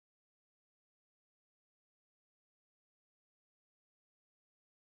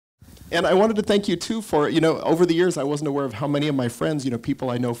And I wanted to thank you too for, over the years I wasn't aware of how many of my friends, people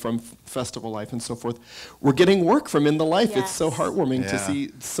I know from festival life and so forth, were getting work from In the Life. Yes. It's so heartwarming to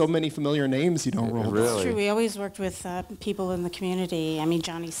see so many familiar names, rolled. Really? It's true. We always worked with people in the community. I mean,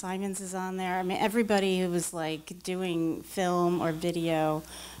 Johnny Simons is on there. I mean, everybody who was like doing film or video,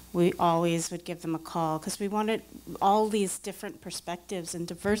 we always would give them a call because we wanted all these different perspectives and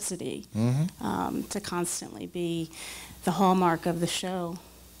diversity to constantly be the hallmark of the show.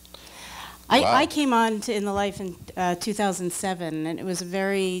 I came on to In the Life in 2007, and it was a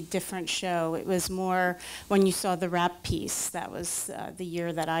very different show. It was more when you saw the rap piece. That was the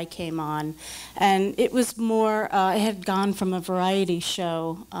year that I came on. And it was more, it had gone from a variety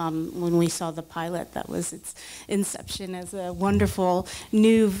show when we saw the pilot. That was its inception as a wonderful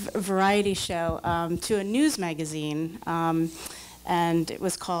new variety show to a news magazine. And it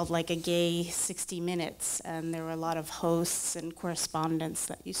was called like a gay 60 Minutes, and there were a lot of hosts and correspondents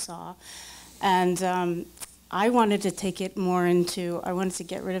that you saw. And I wanted to take it more into, I wanted to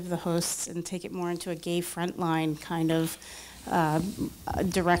get rid of the hosts and take it more into a gay frontline kind of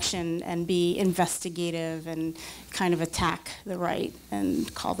direction and be investigative and kind of attack the right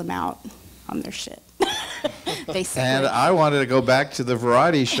and call them out on their shit. Basically. And I wanted to go back to the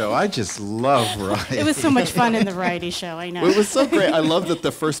variety show. I just love variety. It was so much fun in the variety show, I know. Well, it was so great. I love that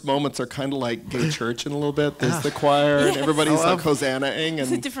the first moments are kind of like gay church in a little bit. There's the choir, and everybody's like hosanna-ing.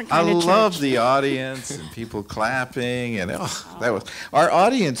 It's a different kind of church. I love the audience and people clapping. And that was our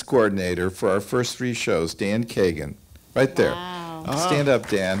audience coordinator for our first 3 shows, Dan Kagan, right there. Wow. Stand up,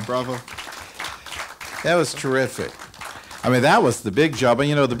 Dan. Bravo. That was terrific. I mean, that was the big job.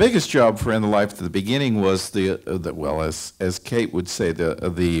 And, the biggest job for In the Life at the beginning was well, as Kate would say,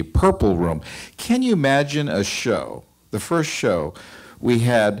 the Purple Room. Can you imagine a show, the first show, we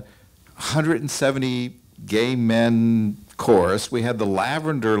had 170 gay men chorus, we had the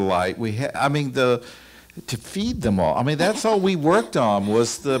Lavender Light, we had, to feed them all. I mean, that's all we worked on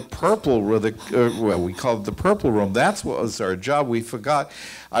was the purple, we called it the Purple Room. That's what was our job. We forgot.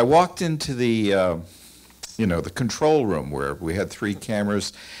 I walked into the the control room where we had 3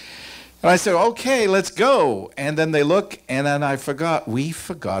 cameras. And I said, okay, let's go. And then they look, and then we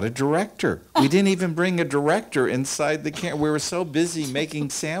forgot a director. We didn't even bring a director inside the camera. We were so busy making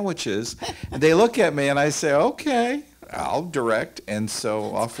sandwiches. And they look at me, and I say, okay, I'll direct. And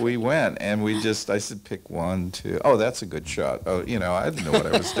so off we went. And I said, pick 1, 2. Oh, that's a good shot. Oh, I didn't know what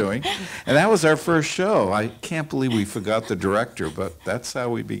I was doing. And that was our first show. I can't believe we forgot the director, but that's how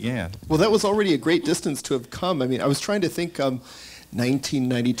we began. Well, that was already a great distance to have come. I mean, I was trying to think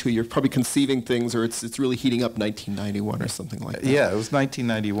 1992, you're probably conceiving things, or it's really heating up 1991 or something like that. Yeah, it was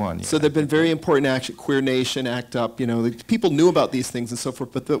 1991. Yeah. So there have been very important actions, Queer Nation, Act Up, people knew about these things and so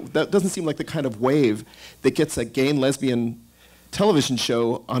forth, but that doesn't seem like the kind of wave that gets a gay and lesbian television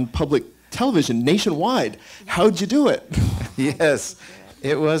show on public television nationwide. How'd you do it? Yes,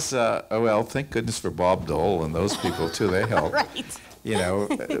 it was, well, thank goodness for Bob Dole and those people too, they helped. Right.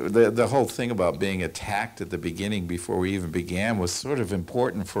 The whole thing about being attacked at the beginning before we even began was sort of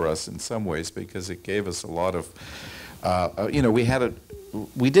important for us in some ways because it gave us a lot of,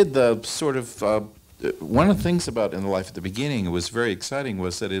 we did the sort of, one of the things about In the Life at the beginning, it was very exciting,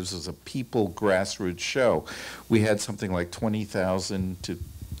 was that it was a people grassroots show. We had something like 20,000 to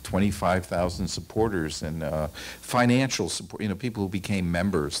 25,000 supporters and financial support, people who became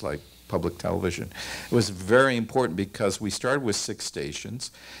members like public television. It was very important because we started with 6 stations,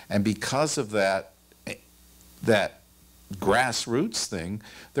 and because of that grassroots thing,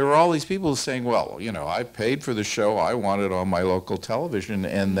 there were all these people saying, well, I paid for the show, I want it on my local television,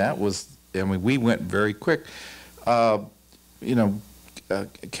 and that was, we went very quick.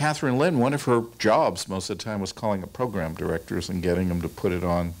 Catherine Lynn, one of her jobs most of the time was calling up program directors and getting them to put it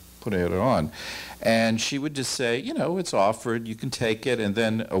on. And she would just say, it's offered, you can take it, and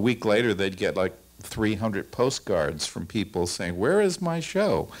then a week later they'd get like 300 postcards from people saying, where is my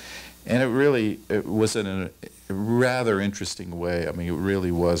show? And it was in a rather interesting way. I mean, it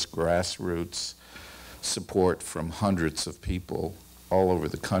really was grassroots support from hundreds of people all over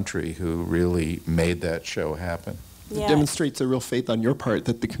the country who really made that show happen. It demonstrates a real faith on your part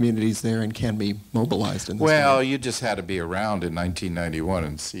that the community's there and can be mobilized in this way. You just had to be around in 1991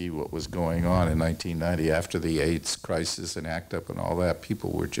 and see what was going on in 1990 after the AIDS crisis and ACT UP and all that.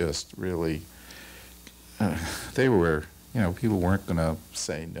 People were just really, people weren't going to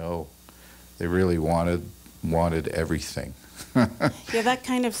say no. They really wanted everything. Yeah, that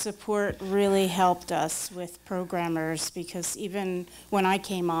kind of support really helped us with programmers because even when I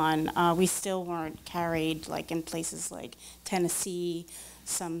came on, we still weren't carried like in places like Tennessee,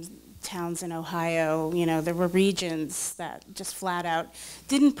 some towns in Ohio. You know, there were Regents that just flat out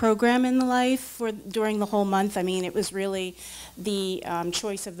didn't program in the Life during the whole month. I mean, it was really the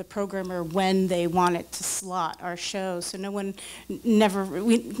choice of the programmer when they wanted to slot our show. So no one ever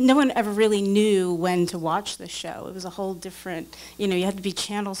really knew when to watch the show. It was a whole different, you know, you had to be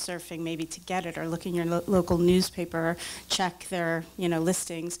channel surfing maybe to get it, or look in your local newspaper, or check their, you know,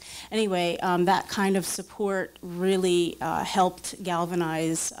 listings. Anyway, that kind of support really helped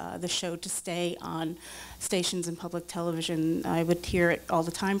galvanize the show to stay on stations in public television. I would hear it all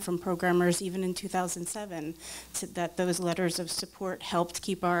the time from programmers, even in 2007, that those letters of support helped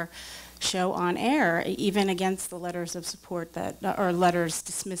keep our show on air, even against the letters of support that, or letters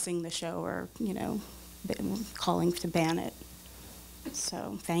dismissing the show, or, you know, calling to ban it.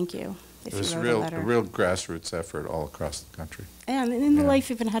 So thank you. It was a real grassroots effort all across the country. And in the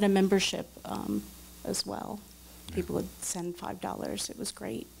Life even had a membership as well. People would send $5. It was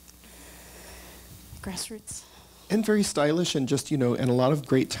great. Grassroots. And very stylish, and just, you know, and a lot of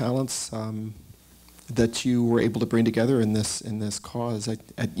great talents that you were able to bring together in this cause.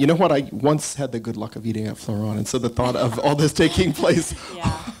 You know what? I once had the good luck of eating at Fleuron, and so the thought of all this taking place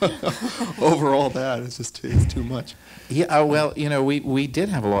over all that is just it's too much. Yeah, well, you know, we did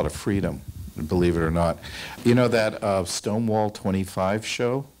have a lot of freedom, believe it or not. You know that Stonewall 25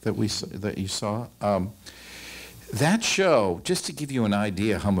 show that you saw? That show, just to give you an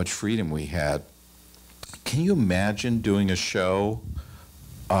idea how much freedom we had, can you imagine doing a show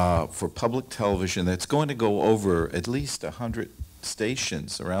for public television that's going to go over at least 100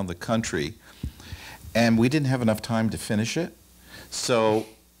 stations around the country, and we didn't have enough time to finish it? So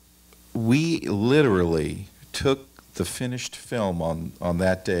we literally took the finished film on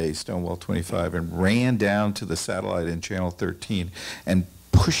that day, Stonewall 25, and ran down to the satellite in Channel 13 and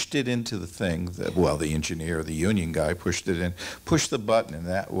pushed it into the thing that, well, the engineer, the union guy pushed it in, pushed the button, and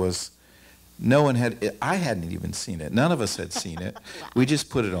that was, no one had, I hadn't even seen it. None of us had seen it. We just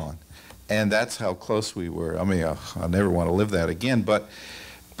put it on. And that's how close we were. I mean, I never want to live that again. But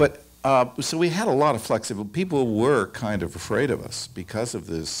so we had a lot of flexibility. People were kind of afraid of us because of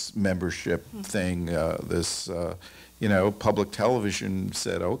this membership thing. You know, public television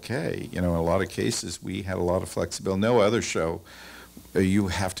said, okay. You know, in a lot of cases, we had a lot of flexibility. No other show, you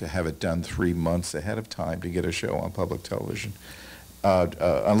have to have it done 3 months ahead of time to get a show on public television.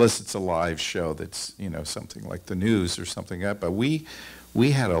 Unless it's a live show that's, you know, something like the news or something like that. But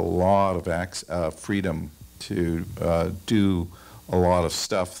we had a lot of freedom to do a lot of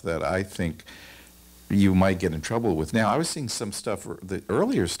stuff that I think you might get in trouble with. Now, I was seeing some stuff, the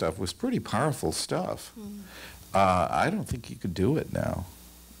earlier stuff was pretty powerful stuff. I don't think you could do it now.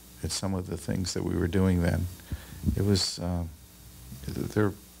 It's some of the things that we were doing then. It was,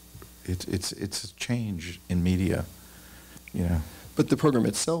 it's a change in media, you know. But the program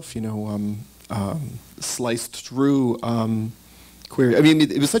itself, you know, sliced through queer. I mean,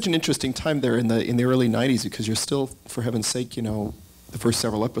 it was such an interesting time there in the early '90s, because you're still, for heaven's sake, you know, the first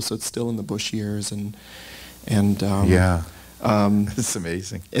several episodes still in the Bush years, and it's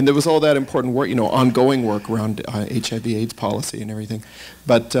amazing. And there was all that important work, you know, ongoing work around HIV/AIDS policy and everything.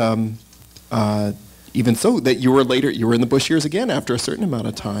 But even so, that you were in the Bush years again after a certain amount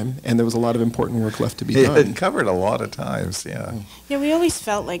of time, and there was a lot of important work left to be done. It covered a lot of times, yeah. Yeah, we always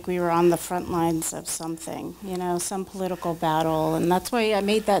felt like we were on the front lines of something, you know, some political battle, and that's why I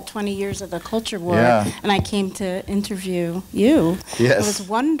made that 20 years of the culture war, and I came to interview you. Yes. It was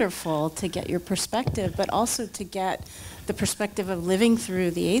wonderful to get your perspective, but also to get the perspective of living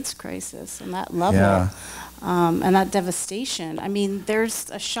through the AIDS crisis and that level. And that devastation. I mean, there's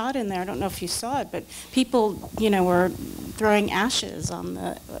a shot in there, I don't know if you saw it, but people, you know, were throwing ashes on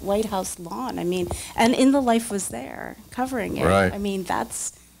the White House lawn. I mean, and In the Life was there, covering it. Right. I mean,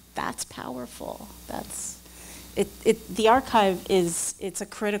 that's powerful. The archive it's a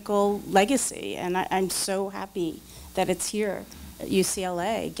critical legacy, and I'm so happy that it's here at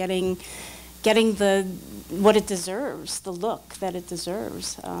UCLA, getting what it deserves, the look that it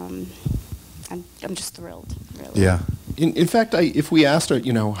deserves. I'm just thrilled, really. Yeah. In fact, if we asked,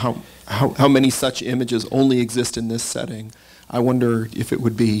 you know, how many such images only exist in this setting, I wonder if it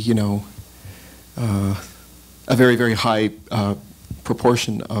would be, you know, a very, very high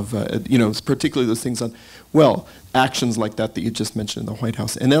proportion of, you know, particularly those things on, well, actions like that you just mentioned in the White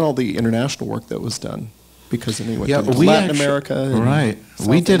House, and then all the international work that was done. Because then went to Latin America. Right.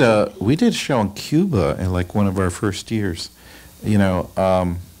 We did a show in Cuba in like one of our first years, you know,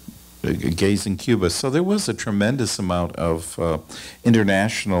 Gays in Cuba. So there was a tremendous amount of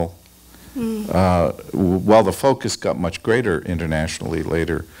international, while the focus got much greater internationally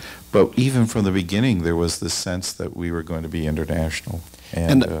later, but even from the beginning, there was this sense that we were going to be international.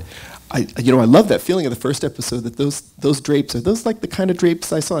 And I love that feeling of the first episode, that those drapes, are those like the kind of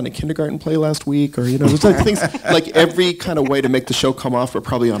drapes I saw in a kindergarten play last week? Or, there's like things, like every kind of way to make the show come off, but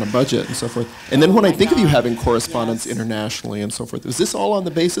probably on a budget and so forth. And then when I think of you having correspondence internationally and so forth, was this all on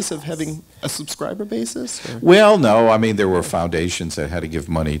the basis of having a subscriber basis? Or? Well, no. I mean, there were foundations that had to give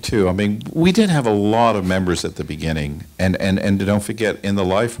money, too. I mean, we did have a lot of members at the beginning. And don't forget, In the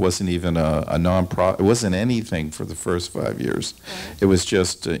Life wasn't even a non-profit. It wasn't anything for the first 5 years. Right. It was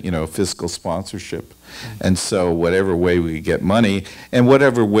just, fiscal sponsorship. And so whatever way we could get money and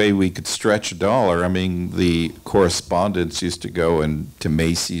whatever way we could stretch a dollar, I mean, the correspondents used to go to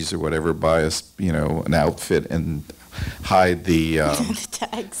Macy's or whatever, buy us, an outfit and hide the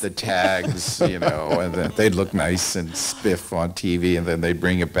tags, and then they'd look nice and spiff on TV, and then they'd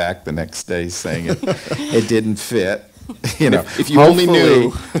bring it back the next day saying it didn't fit. If you only knew.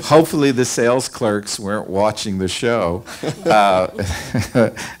 Hopefully the sales clerks weren't watching the show. That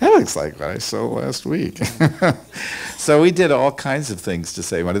looks like what I sold last week. So we did all kinds of things to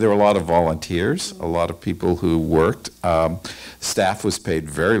save money. There were a lot of volunteers, a lot of people who worked. Staff was paid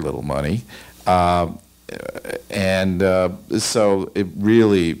very little money. So it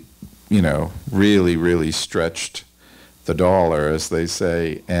really, really stretched the dollar, as they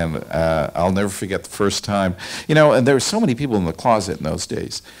say, and I'll never forget the first time. And there were so many people in the closet in those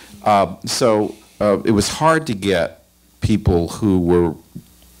days. So it was hard to get people who were,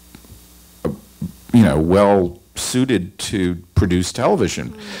 well suited to produce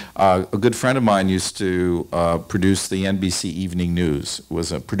television. A good friend of mine used to produce the NBC Evening News,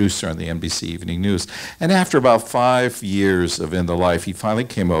 was a producer on the NBC Evening News. And after about 5 years of In the Life, he finally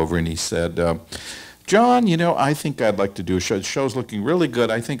came over and he said, John, I think I'd like to do a show. The show's looking really good.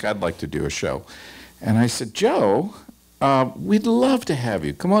 I think I'd like to do a show. And I said, Joe, we'd love to have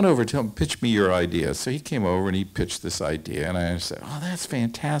you. Come on over, pitch me your idea. So he came over and he pitched this idea. And I said, oh, that's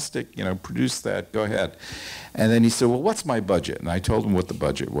fantastic. Produce that. Go ahead. And then he said, well, what's my budget? And I told him what the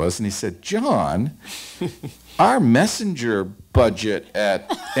budget was. And he said, John, our messenger budget at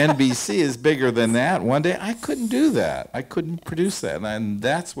NBC is bigger than that. One day, I couldn't do that. I couldn't produce that. And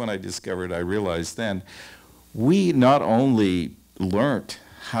that's when I realized then, we not only learned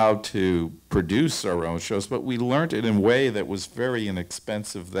how to produce our own shows, but we learned it in a way that was very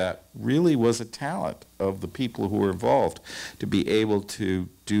inexpensive, that really was a talent of the people who were involved to be able to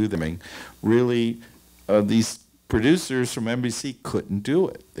do them. I mean, really, these producers from NBC couldn't do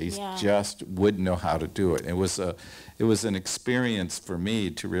it. They just wouldn't know how to do it. It was an experience for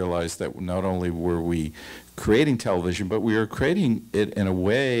me to realize that not only were we creating television, but we were creating it in a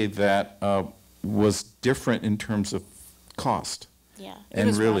way that was different in terms of cost. Yeah, it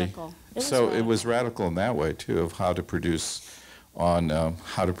was really radical. It was radical in that way too, of how to produce a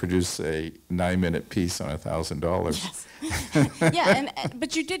 9-minute piece on $1,000. Yes.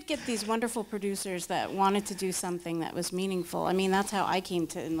 But you did get these wonderful producers that wanted to do something that was meaningful. I mean, that's how I came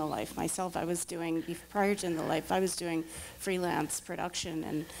to In the Life myself. Prior to In the Life, I was doing freelance production,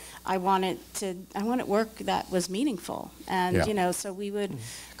 and I wanted work that was meaningful. And so we would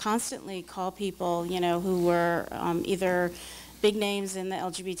constantly call people, who were either big names in the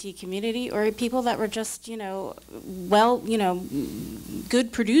LGBT community or people that were just,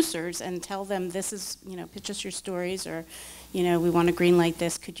 good producers, and tell them, this is, pitch us your stories, or, we want to greenlight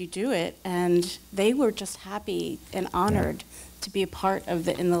this, could you do it? And they were just happy and honored to be a part of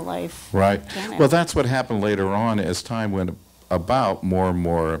the In the Life. Right. canon. Well, that's what happened later on as time went about. More and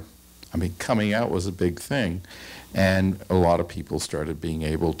more, coming out was a big thing, and a lot of people started being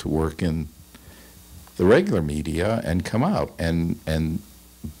able to work in the regular media and come out,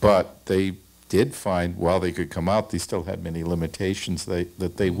 but they did find, while they could come out, they still had many limitations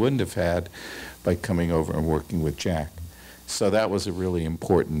that they wouldn't have had by coming over and working with Jack. So that was a really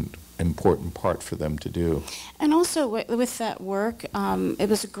important part for them to do. And also with that work, it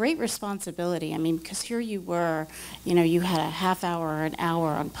was a great responsibility. I mean, because here you were, you had a half hour or an hour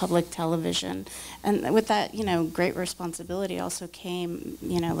on public television. And with that, great responsibility also came,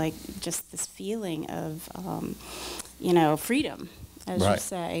 like just this feeling of, freedom, as you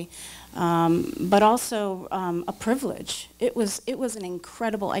say. But also a privilege. It was an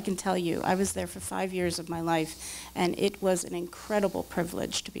incredible, I can tell you, I was there for 5 years of my life, and it was an incredible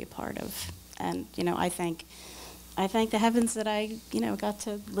privilege to be a part of. And, I thank the heavens that I, got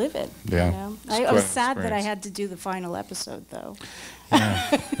to live it. Yeah. I was sad that I had to do the final episode, though.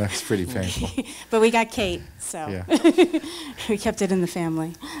 Yeah, that's pretty painful. But we got Kate, so we kept it in the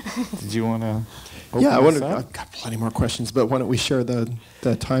family. Did you want to? I've got plenty more questions, but why don't we share the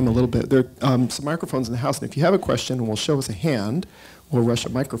time a little bit? There are some microphones in the house, and if you have a question, we'll show us a hand. we'll rush a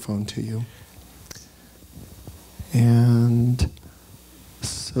microphone to you. And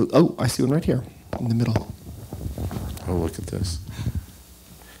so, oh, I see one right here in the middle. Oh, look at this.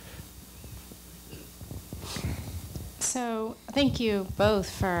 So thank you both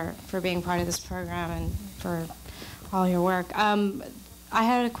for being part of this program and for all your work. I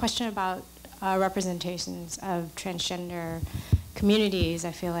had a question about representations of transgender communities.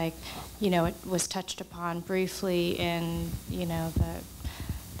 I feel like, it was touched upon briefly in,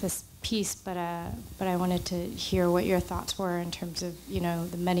 this piece, but I wanted to hear what your thoughts were in terms of,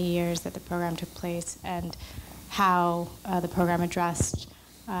 the many years that the program took place and how the program addressed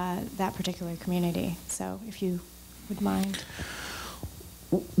that particular community. So if you would mind.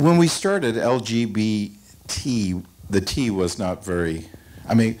 When we started LGBT, the T was not very,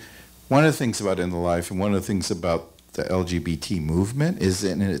 one of the things about In the Life and one of the things about the LGBT movement is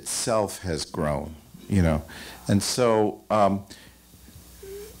it in itself has grown, And so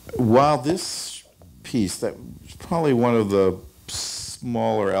while this piece, that was probably one of the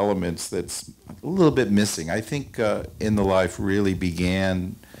smaller elements that's a little bit missing. I think In the Life really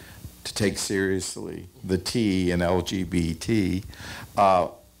began to take seriously the T in LGBT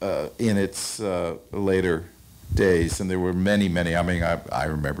in its later days, and there were many. I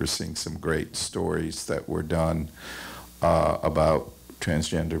remember seeing some great stories that were done about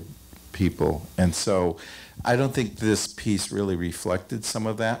transgender people, and so I don't think this piece really reflected some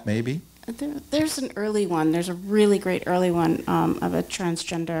of that, maybe. There's an early one. There's a really great early one of a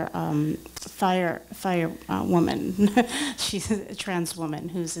transgender fire woman. She's a trans woman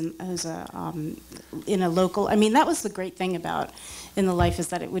who's in a local. That was the great thing about In the Life, is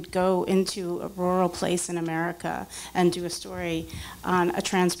that it would go into a rural place in America and do a story on a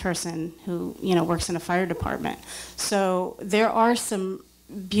trans person who works in a fire department. So there are some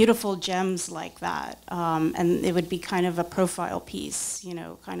beautiful gems like that, and it would be kind of a profile piece,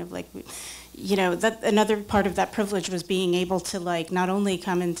 kind of like, that another part of that privilege was being able to not only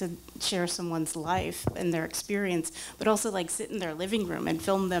come in to share someone's life and their experience, but also sit in their living room and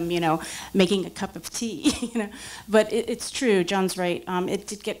film them, making a cup of tea, But it's true, John's right. It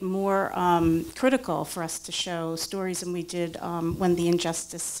did get more critical for us to show stories, and we did, when the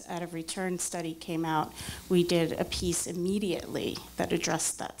Injustice at Every Turn study came out, we did a piece immediately that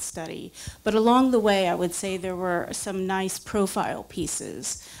addressed that study. But along the way, I would say there were some nice profile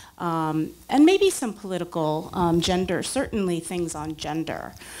pieces. And maybe some political gender, certainly things on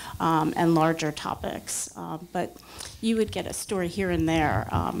gender and larger topics. But you would get a story here and there.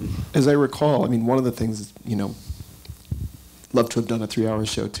 As I recall, one of the things is, love to have done a 3-hour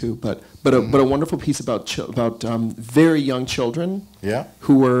show too, but a wonderful piece about very young children,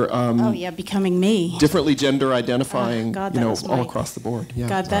 who were becoming me, differently gender identifying, God, all across the board. Yeah.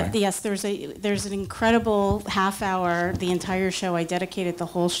 God, yes, there's an incredible half hour. The entire show, I dedicated the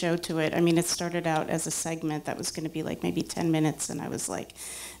whole show to it. It started out as a segment that was going to be maybe 10 minutes, and I was like,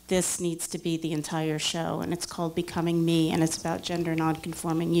 this needs to be the entire show, and it's called Becoming Me, and it's about gender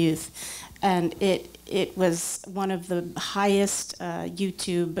nonconforming youth. And it was one of the highest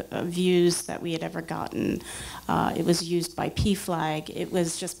YouTube views that we had ever gotten. It was used by PFLAG. It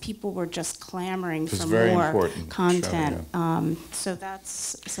was just, people were just clamoring for more content. So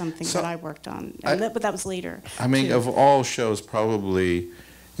that's something that I worked on. But that was later. Of all shows, probably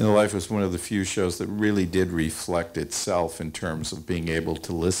In the Life was one of the few shows that really did reflect itself in terms of being able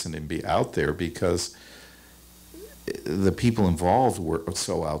to listen and be out there, because the people involved were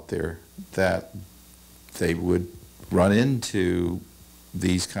so out there that they would run into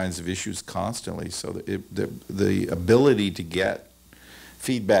these kinds of issues constantly. So the ability to get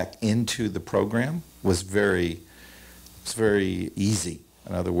feedback into the program was very easy.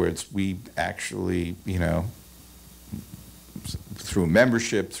 In other words, we actually, through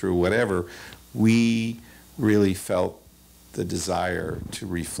membership, through whatever, we really felt the desire to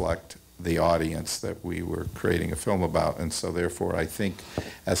reflect the audience that we were creating a film about. And so therefore, I think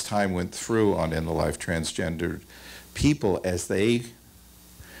as time went through on In the Life, transgendered people, as they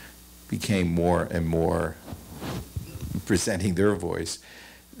became more and more presenting their voice,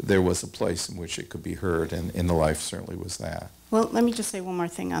 there was a place in which it could be heard, and In the Life certainly was that. Well, let me just say one more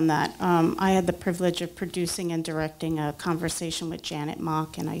thing on that. I had the privilege of producing and directing a conversation with Janet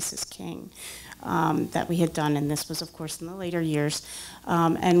Mock and Isis King that we had done, and this was, of course, in the later years.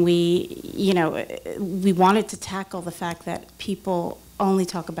 And we wanted to tackle the fact that people only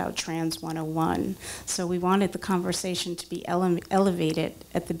talk about Trans 101. So we wanted the conversation to be elevated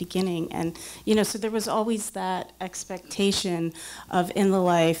at the beginning. And, so there was always that expectation of In the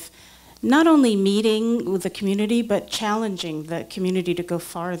Life not only meeting with the community, but challenging the community to go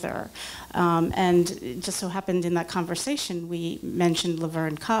farther. And it just so happened in that conversation, we mentioned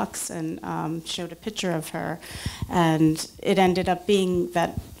Laverne Cox and showed a picture of her. And it ended up being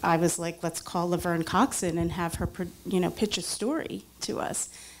that I was like, let's call Laverne Cox in and have her, pitch a story to us.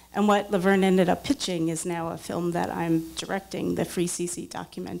 And what Laverne ended up pitching is now a film that I'm directing, the Free CC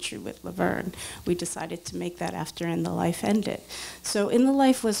documentary with Laverne. We decided to make that after In the Life ended. So In the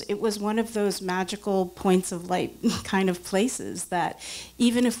Life was one of those magical points of light kind of places that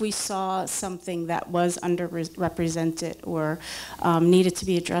even if we saw something that was underrepresented or needed to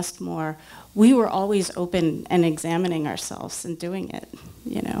be addressed more, we were always open and examining ourselves and doing it.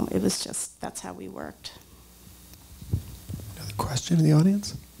 It was just, that's how we worked. Another question in the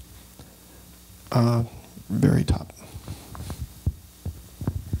audience? Very top.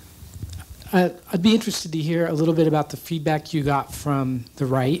 I'd be interested to hear a little bit about the feedback you got from the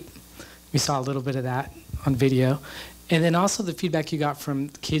right. We saw a little bit of that on video. And then also the feedback you got from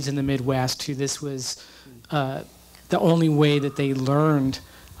kids in the Midwest who this was the only way that they learned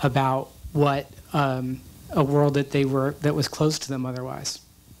about what a world that was close to them otherwise.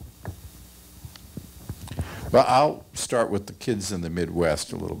 Well, I'll start with the kids in the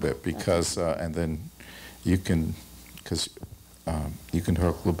Midwest a little bit because, and then you can, you can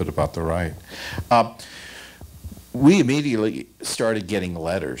talk a little bit about the right. We immediately started getting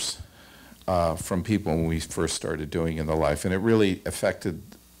letters from people when we first started doing In the Life, and it really affected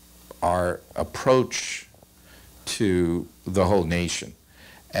our approach to the whole nation.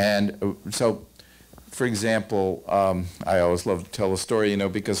 And so, for example, I always love to tell a story,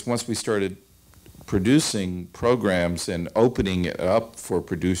 because once we started producing programs and opening it up for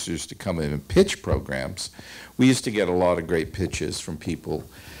producers to come in and pitch programs, we used to get a lot of great pitches from people.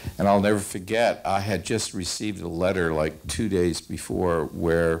 And I'll never forget, I had just received a letter like 2 days before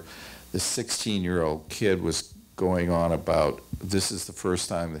where the 16-year-old kid was going on about this is the first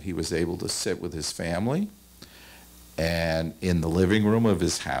time that he was able to sit with his family and in the living room of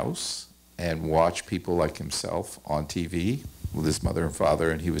his house and watch people like himself on TV with his mother and father,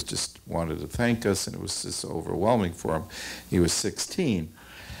 and he was just wanted to thank us, and it was just overwhelming for him. He was 16.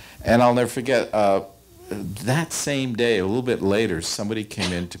 And I'll never forget, that same day, a little bit later, somebody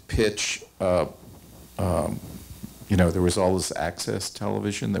came in to pitch, there was all this access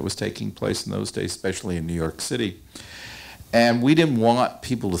television that was taking place in those days, especially in New York City. And we didn't want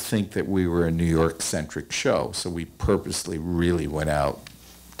people to think that we were a New York-centric show, so we purposely really went out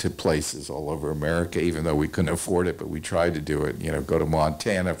to places all over America, even though we couldn't afford it, but we tried to do it, go to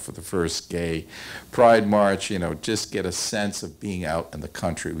Montana for the first gay Pride March, just get a sense of being out in the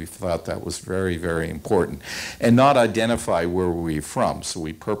country. We thought that was very, very important. And not identify where we were from, so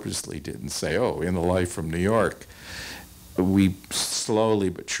we purposely didn't say, In the Life from New York. We slowly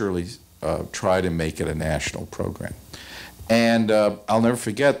but surely try to make it a national program. And I'll never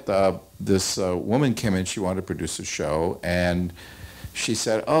forget, this woman came in, she wanted to produce a show, and she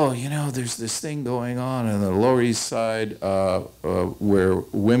said, there's this thing going on the Lower East Side where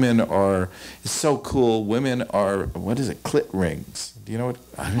women are, it's so cool, women are, what is it, clit rings. Do you know what,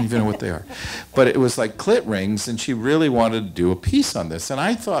 I don't even know what they are. But it was like clit rings, and she really wanted to do a piece on this. And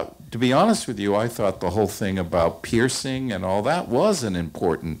I thought, to be honest with you, I thought the whole thing about piercing and all that was an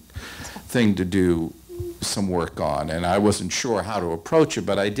important thing to do some work on, and I wasn't sure how to approach it,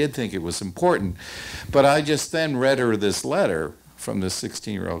 but I did think it was important. But I just then read her this letter from this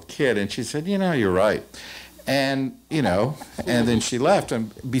 16-year-old kid, and she said, you're right. And, and then she left.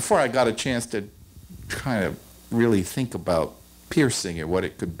 And before I got a chance to kind of really think about piercing and what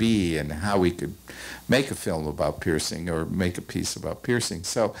it could be and how we could make a film about piercing or make a piece about piercing.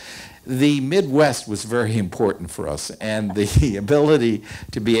 So the Midwest was very important for us, and the ability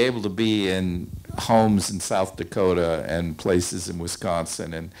to be able to be in homes in South Dakota and places in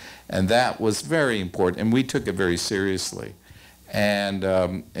Wisconsin, and that was very important, and we took it very seriously. And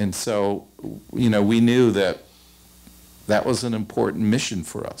so, we knew that that was an important mission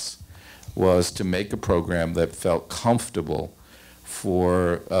for us, was to make a program that felt comfortable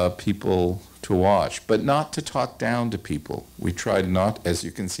for people to watch, but not to talk down to people. We tried not, as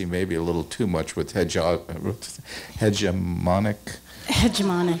you can see, maybe a little too much with hegemonic.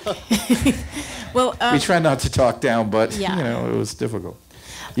 Well, we tried not to talk down, but yeah. It was difficult.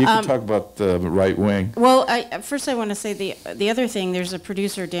 You can talk about the right wing. Well, first I want to say the other thing, there's a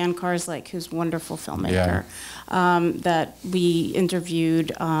producer, Dan Karslake, who's a wonderful filmmaker, that we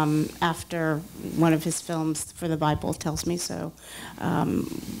interviewed after one of his films, For the Bible Tells Me So,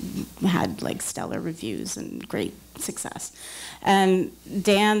 had like stellar reviews and great success. And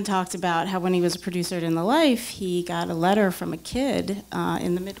Dan talked about how when he was a producer at In the Life, he got a letter from a kid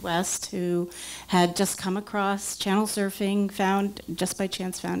in the Midwest who had just come across channel surfing, just by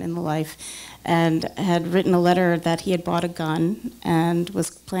chance found In the Life, and had written a letter that he had bought a gun and was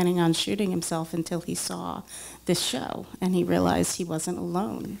planning on shooting himself until he saw this show, and he realized he wasn't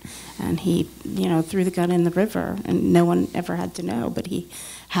alone. And he, threw the gun in the river, and no one ever had to know, but he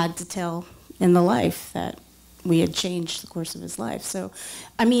had to tell In the Life that we had changed the course of his life. So,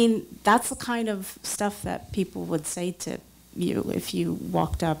 I mean, that's the kind of stuff that people would say to you if you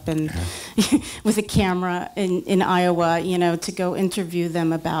walked up and with a camera in Iowa, to go interview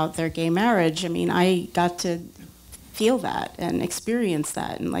them about their gay marriage. I mean, I got to feel that and experience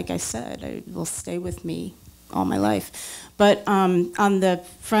that, and like I said, it will stay with me all my life. But on the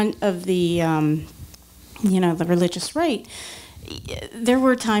front of the, the religious right, there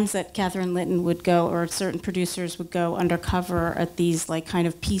were times that Catherine Linton would go, or certain producers would go undercover at these like kind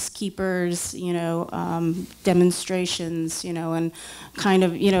of peacekeepers, demonstrations, and kind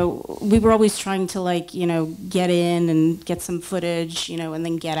of, we were always trying to get in and get some footage, and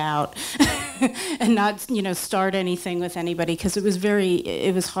then get out and not, start anything with anybody, because it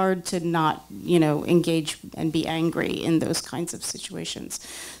was hard to not, engage and be angry in those kinds of situations.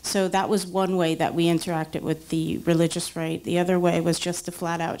 So that was one way that we interacted with the religious right. The other way was just to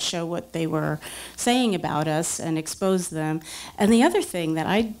flat out show what they were saying about us and expose them. And the other thing that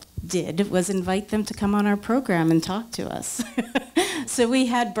I did was invite them to come on our program and talk to us. So we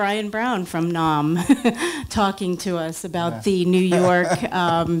had Brian Brown from NOM talking to us about the New York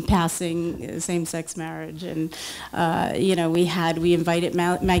passing same-sex marriage, and we invited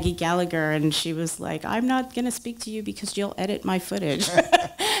Maggie Gallagher, and she was like, "I'm not going to speak to you because you'll edit my footage."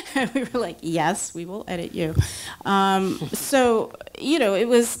 And we were like, "Yes, we will edit you." So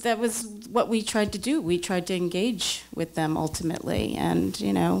that was what we tried to do. We tried to engage with them ultimately, and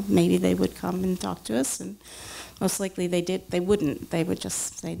maybe they would come and talk to us, and most likely they did. They wouldn't. They would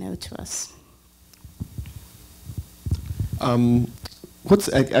just say no to us. What's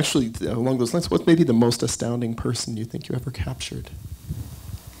actually along those lines? What's maybe the most astounding person you think you ever captured?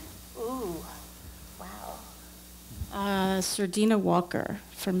 Ooh, wow. Sardina Walker,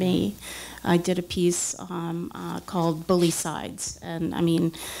 for me. I did a piece called Bully Sides, and I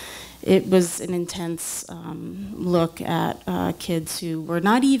mean, it was an intense look at kids who were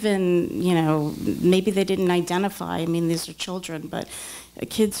not even, maybe they didn't identify. I mean, these are children, but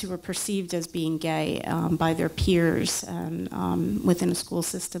kids who were perceived as being gay by their peers, and within a school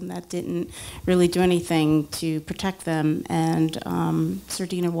system that didn't really do anything to protect them. And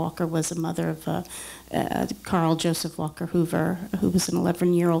Sardina Walker was a mother of Carl Joseph Walker Hoover, who was an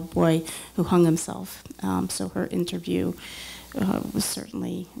 11-year-old boy who hung himself. So her interview was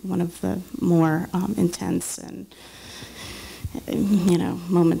certainly one of the more intense and,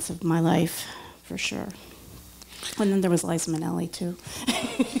 moments of my life, for sure. And then there was Liza Minnelli, too.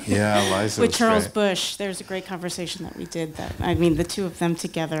 Yeah, Liza with was Charles great. Bush. There's a great conversation that we did. The two of them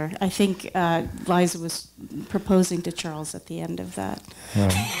together. I think Liza was proposing to Charles at the end of that.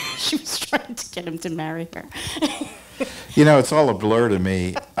 She was trying to get him to marry her. It's all a blur to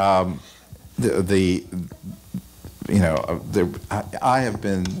me. I have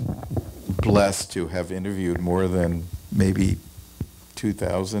been blessed to have interviewed more than maybe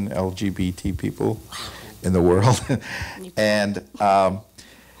 2,000 LGBT people in the world. And,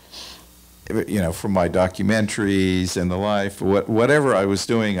 from my documentaries and the life, whatever I was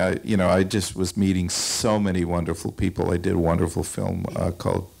doing, I just was meeting so many wonderful people. I did a wonderful film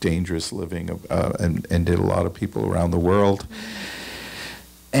called Dangerous Living, and did a lot of people around the world.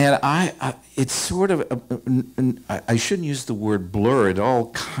 And it's sort of, I shouldn't use the word blur, it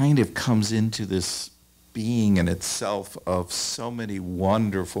all kind of comes into this being in itself of so many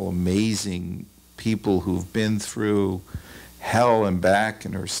wonderful, amazing people who've been through hell and back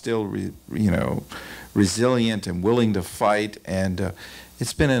and are still, resilient and willing to fight. And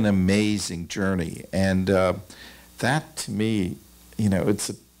it's been an amazing journey. And that, to me,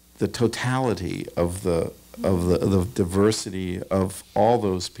 it's the totality of the diversity of all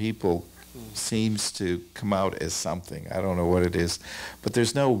those people seems to come out as something. I don't know what it is, but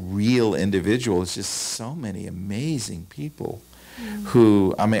there's no real individual. It's just so many amazing people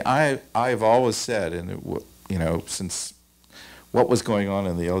who, I've always said, and since what was going on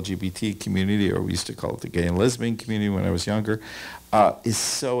in the LGBT community, or we used to call it the gay and lesbian community when I was younger, is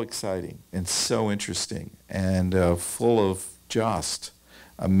so exciting and so interesting and full of just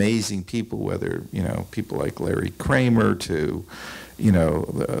amazing people, whether, people like Larry Kramer to,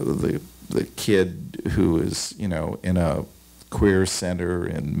 the kid who is, in a Queer Center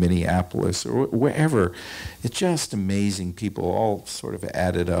in Minneapolis or wherever. It's just amazing people all sort of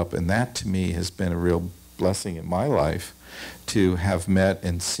added up, and that to me has been a real blessing in my life, to have met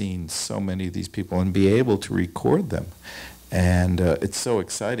and seen so many of these people and be able to record them. And it's so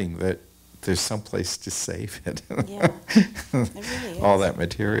exciting that there's some place to save it. Yeah, it really is. All that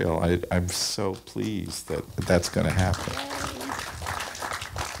material. I'm so pleased that that's going to happen.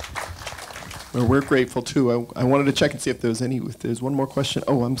 Well, we're grateful too. I wanted to check and see if there's one more question.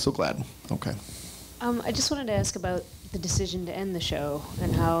 Oh, I'm so glad. Okay. I just wanted to ask about the decision to end the show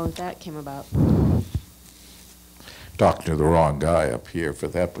and how that came about. Talking to the wrong guy up here for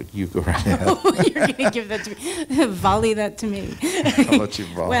that, but you go right ahead. Oh, you're going to give that to me. Volley that to me. I'll let you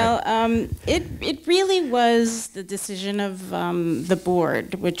volley. Well, it really was the decision of the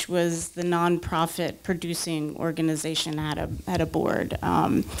board, which was the nonprofit producing organization had a board.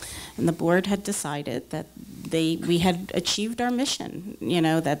 And the board had decided that we had achieved our mission,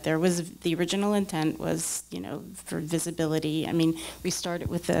 that there was, the original intent was, for visibility. I mean, we started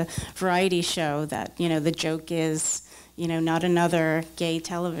with a variety show that, the joke is, not another gay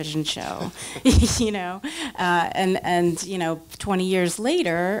television show, and 20 years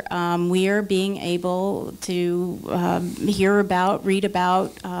later, we are being able to read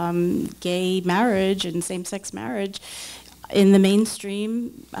about gay marriage and same-sex marriage in the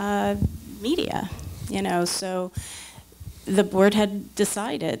mainstream media, so the board had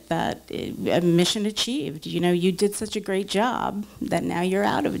decided that mission achieved. You did such a great job that now you're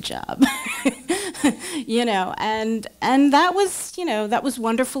out of a job. And that was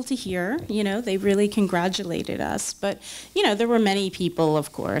wonderful to hear. They really congratulated us. But there were many people,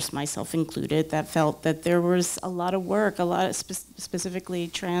 of course, myself included, that felt that there was a lot of work, a lot of specifically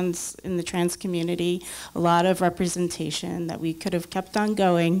in the trans community, a lot of representation that we could have kept on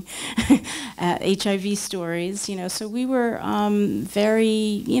going. HIV stories, so we were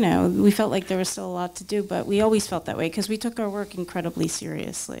very, we felt like there was still a lot to do, but we always felt that way because we took our work incredibly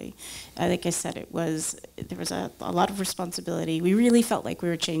seriously. Like I said, there was a lot of responsibility. We really felt like we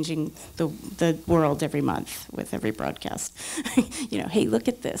were changing the world every month with every broadcast. Hey, look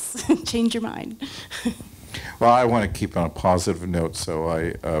at this, change your mind. Well, I want to keep on a positive note, so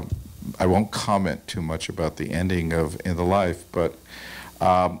I won't comment too much about the ending of In the Life, but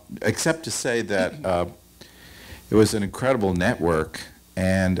except to say that it was an incredible network,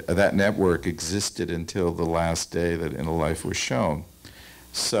 and that network existed until the last day that In the Life was shown.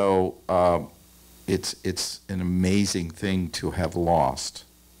 So it's an amazing thing to have lost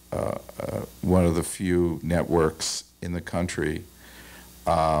one of the few networks in the country,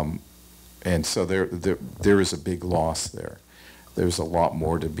 and so there is a big loss there. There's a lot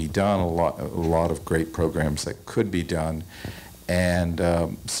more to be done, a lot of great programs that could be done, and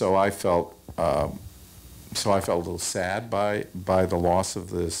so I felt a little sad by the loss of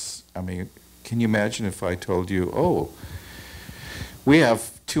this. I mean, can you imagine if I told you, oh, we have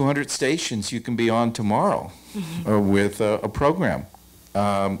 200 stations you can be on tomorrow with a program?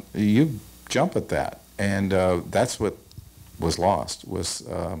 You jump at that, and that's what was lost, was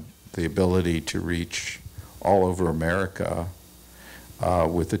the ability to reach all over America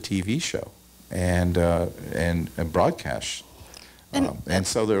with a TV show and broadcast. And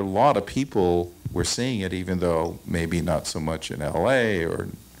so there are a lot of people were seeing it, even though maybe not so much in LA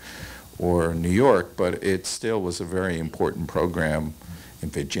or New York, but it still was a very important program in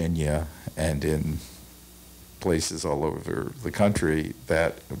Virginia and in places all over the country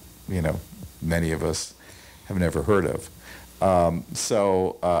that, many of us have never heard of.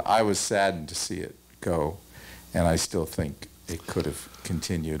 So I was saddened to see it go, and I still think it could have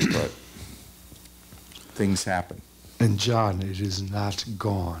continued, but things happen. And John, it is not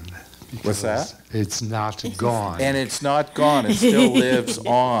gone. What's that? It's not gone. And it's not gone. It still lives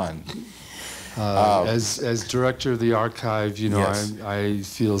on. As director of the archive, Yes. I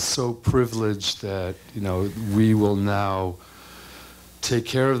feel so privileged that we will now take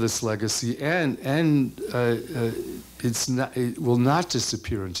care of this legacy, and it will not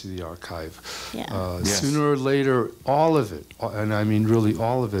disappear into the archive. Yeah. Yes. Sooner or later, all of it, and I mean really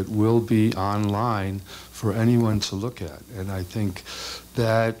all of it, will be online for anyone to look at. And I think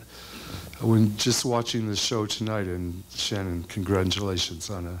that when just watching the show tonight, and Shannon, congratulations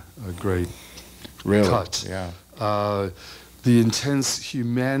on a great cut. Yeah. The intense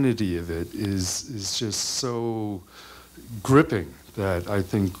humanity of it is just so gripping that I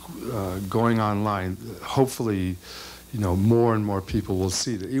think going online, hopefully, more and more people will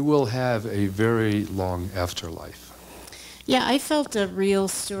see that it will have a very long afterlife. Yeah, I felt a real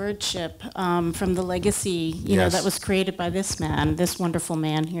stewardship from the legacy, that was created by this man, this wonderful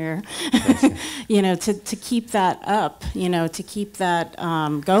man here. To keep that up, to keep that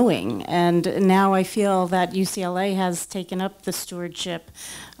going. And now I feel that UCLA has taken up the stewardship.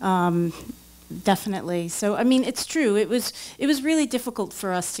 Definitely. So, I mean, it's true. It was really difficult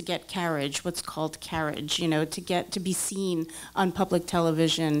for us to get carriage, what's called carriage, to be seen on public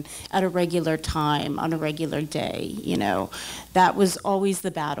television at a regular time, on a regular day, That was always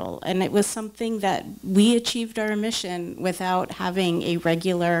the battle. And it was something that we achieved our mission without having a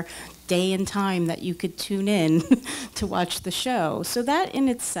regular day and time that you could tune in to watch the show. So that in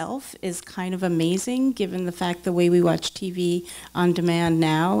itself is kind of amazing, given the fact the way we watch TV on demand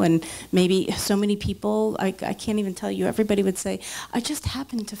now, and maybe so many people, I can't even tell you, everybody would say, I just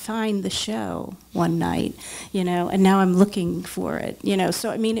happened to find the show one night, and now I'm looking for it, So,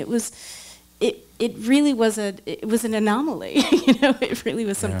 I mean, it really was an anomaly, It really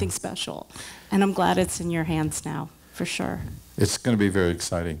was something special. And I'm glad it's in your hands now, for sure. It's going to be very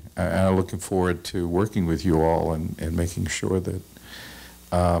exciting. I'm looking forward to working with you all and making sure that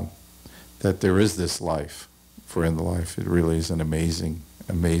that there is this life for In the Life. It really is an amazing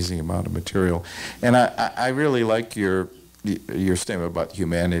amount of material. And I really like your statement about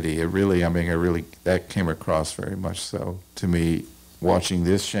humanity. It really, that came across very much so to me watching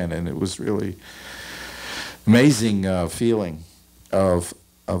this, Shannon. It was really amazing feeling of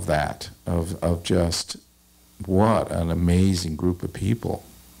that, of just what an amazing group of people,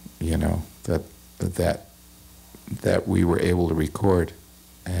 that we were able to record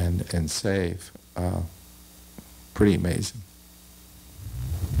and save. Pretty amazing.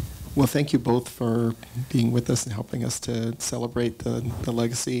 Well, thank you both for being with us and helping us to celebrate the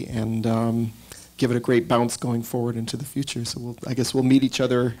legacy and give it a great bounce going forward into the future. So I guess we'll meet each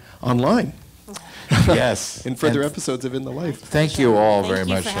other online. Yes. In further episodes of In the Life. Thank you all very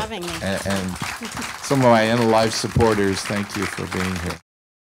much. Thank you for having me. And some of my In the Life supporters, thank you for being here.